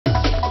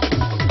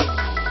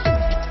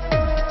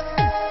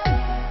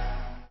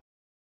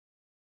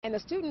And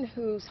the student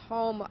whose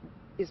home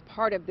is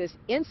part of this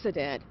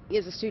incident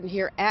is a student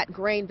here at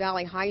Grain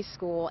Valley High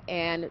School.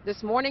 And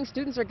this morning,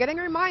 students are getting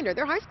a reminder.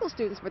 They're high school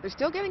students, but they're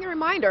still getting a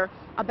reminder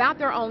about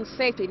their own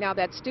safety. Now,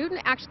 that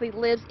student actually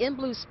lives in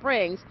Blue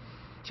Springs.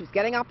 She was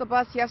getting off the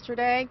bus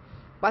yesterday.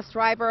 Bus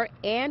driver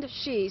and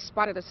she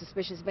spotted a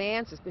suspicious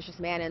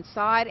man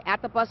inside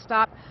at the bus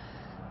stop.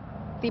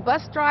 The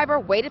bus driver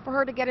waited for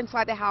her to get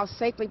inside the house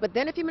safely, but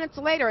then a few minutes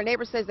later, a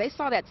neighbor says they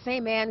saw that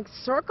same man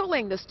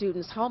circling the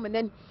student's home, and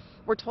then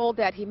we're told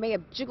that he may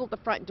have jiggled the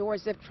front door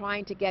as if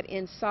trying to get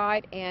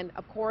inside, and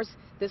of course,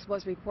 this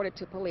was reported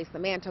to police. The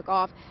man took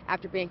off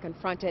after being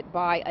confronted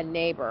by a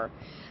neighbor.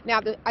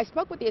 Now, I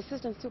spoke with the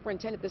assistant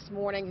superintendent this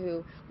morning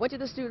who went to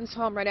the student's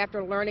home right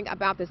after learning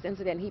about this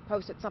incident. He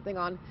posted something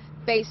on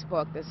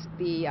Facebook,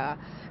 the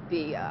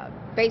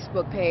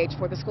Facebook page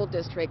for the school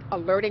district,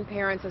 alerting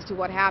parents as to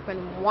what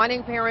happened,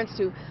 wanting parents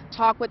to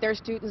talk with their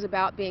students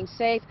about being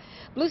safe.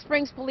 Blue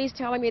Springs police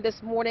telling me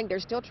this morning they're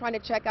still trying to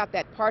check out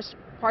that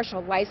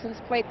partial license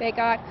plate they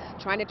got,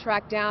 trying to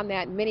track down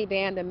that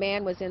minivan the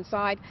man was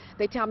inside.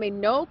 They tell me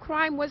no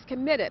crime was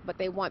committed, but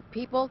they want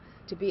people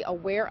to be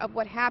aware of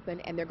what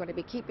happened, and they're going to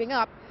be keeping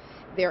up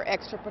their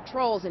extra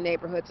patrols in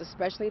neighborhoods,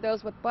 especially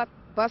those with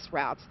bus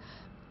routes,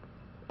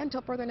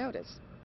 until further notice.